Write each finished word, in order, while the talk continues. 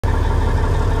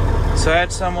So I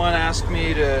had someone ask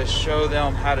me to show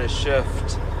them how to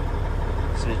shift.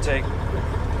 So you take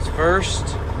first,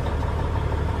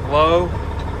 low,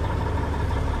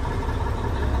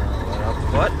 let out the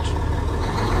clutch.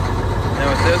 And then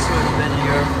with this one, then you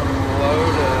go from low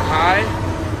to high.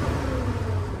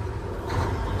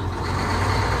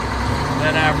 And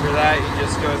then after that, you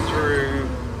just go through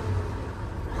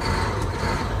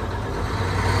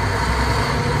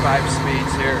 5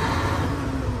 speeds here.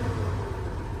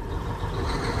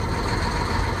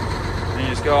 And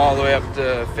you just go all the way up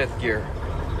to 5th gear.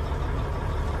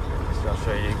 So I'll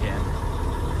show you again.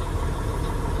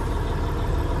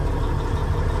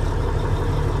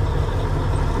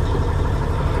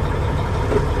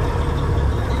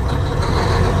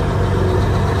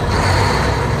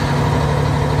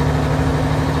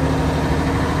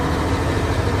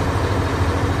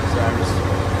 So I'm just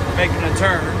making a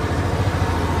turn.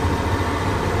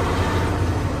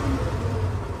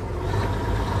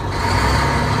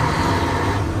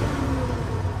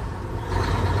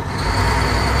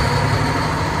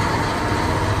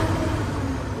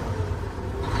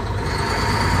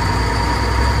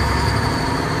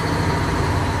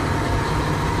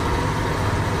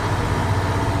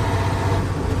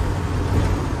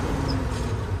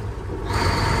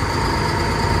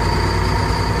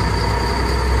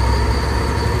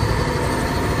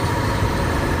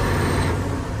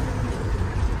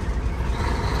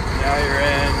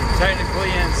 Technically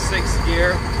in 6th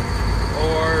gear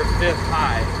or 5th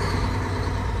high.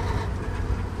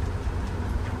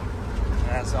 And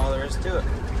that's all there is to it.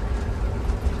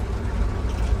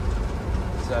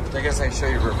 So I guess I can show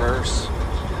you reverse.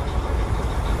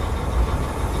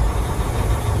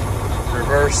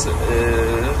 Reverse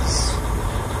is...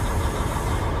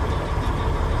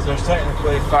 So there's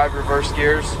technically 5 reverse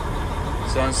gears.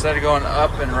 So instead of going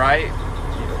up and right,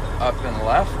 you go up and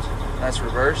left. That's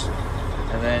reverse.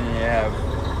 And then you have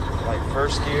like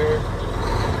 1st gear,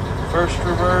 1st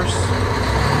reverse,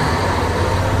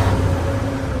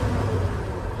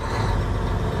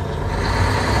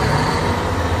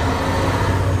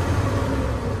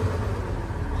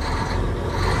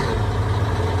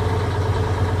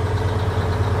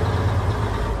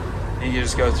 and you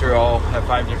just go through have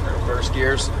 5 different reverse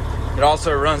gears. It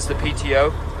also runs the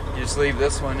PTO. You just leave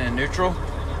this one in neutral,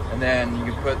 and then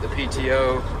you can put the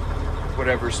PTO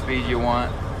whatever speed you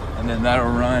want, and then that'll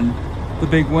run the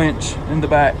big winch in the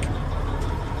back.